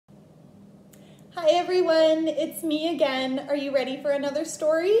Hi everyone, it's me again. Are you ready for another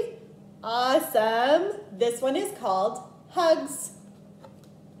story? Awesome. This one is called Hugs.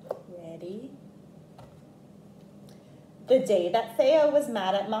 Ready? The day that Thea was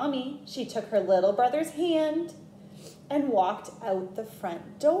mad at Mommy, she took her little brother's hand and walked out the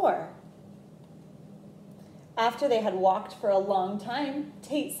front door. After they had walked for a long time,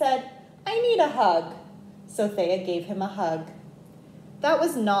 Tate said, "I need a hug." So Thea gave him a hug. "That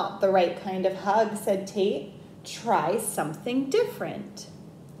was not the right kind of hug," said Tate. "Try something different."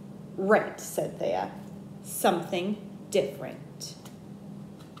 "Right," said Thea. "Something different."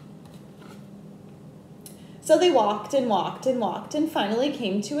 So they walked and walked and walked and finally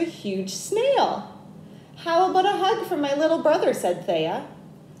came to a huge snail. "How about a hug from my little brother?" said Thea.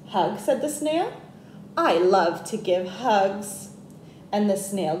 "Hug?" said the snail. "I love to give hugs." And the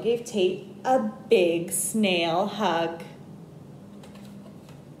snail gave Tate a big snail hug.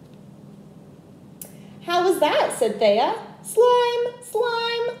 "How was that?" said Thea. "Slime,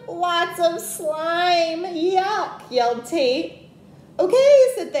 slime, lots of slime. Yuck," yelled Tate.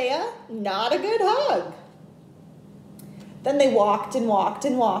 "Okay," said Thea, "not a good hug." Then they walked and walked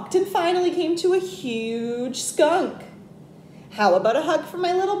and walked and finally came to a huge skunk. "How about a hug from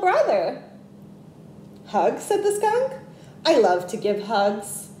my little brother?" "Hug?" said the skunk. "I love to give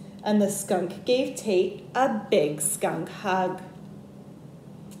hugs." And the skunk gave Tate a big skunk hug.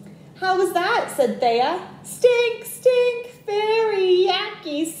 "How was that?" said Thea. "Stink, stink, very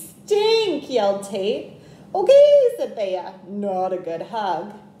yucky stink," yelled Tate. "Okay," said Thea, "not a good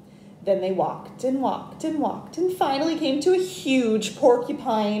hug." Then they walked and walked and walked and finally came to a huge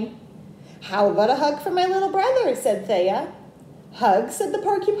porcupine. "How about a hug from my little brother?" said Thea. "Hug?" said the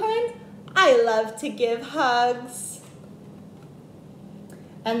porcupine. "I love to give hugs."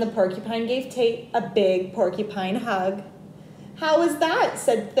 And the porcupine gave Tate a big porcupine hug. "How was that?"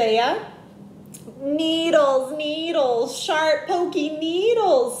 said Thea. "Needles, needles, sharp, pokey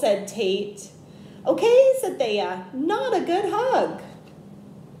needles," said Tate. "Okay," said Thea, "not a good hug."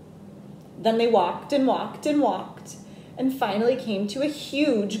 Then they walked and walked and walked and finally came to a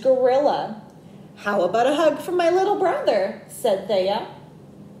huge gorilla. "How about a hug from my little brother?" said Thea.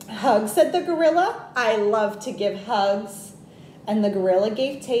 "Hug?" said the gorilla. "I love to give hugs." And the gorilla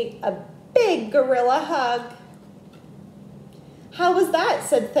gave Tate a big gorilla hug. "How was that?"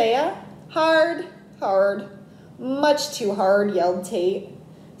 said Thea. "Hard, hard, much too hard," yelled Tate.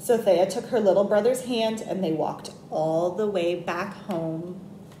 So Thea took her little brother's hand and they walked all the way back home.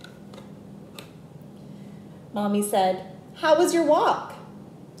 Mommy said, "How was your walk?"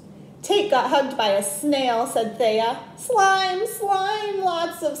 "Tate got hugged by a snail," said Thea. "Slime, slime,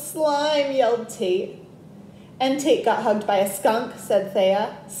 lots of slime," yelled Tate. "And Tate got hugged by a skunk," said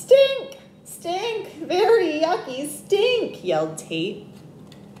Thea. "Stink, stink, very yucky stink," yelled Tate.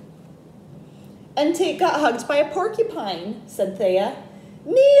 "And Tate got hugged by a porcupine," said Thea.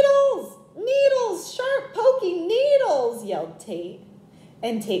 "Needles, needles, sharp, pokey needles," yelled Tate.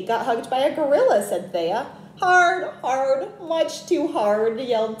 "And Tate got hugged by a gorilla," said Thea. "Hard, hard, much too hard,"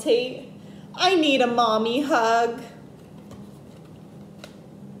 yelled Tate. "I need a mommy hug."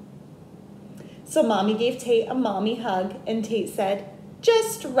 So Mommy gave Tate a mommy hug, and Tate said,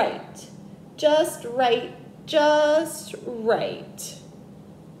 "Just right, just right, just right."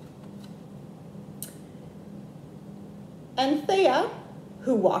 And Thea,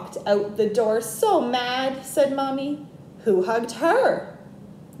 who walked out the door so mad, said Mommy, "Who hugged her?"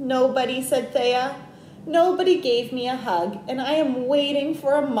 "Nobody," said Thea. "Nobody gave me a hug, and I am waiting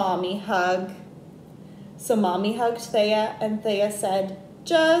for a mommy hug." So Mommy hugged Thea, and Thea said,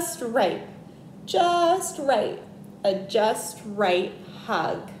 "Just right. Just right, a just right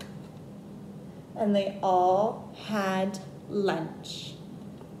hug." And they all had lunch.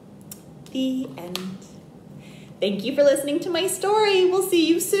 The end. Thank you for listening to my story. We'll see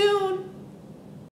you soon.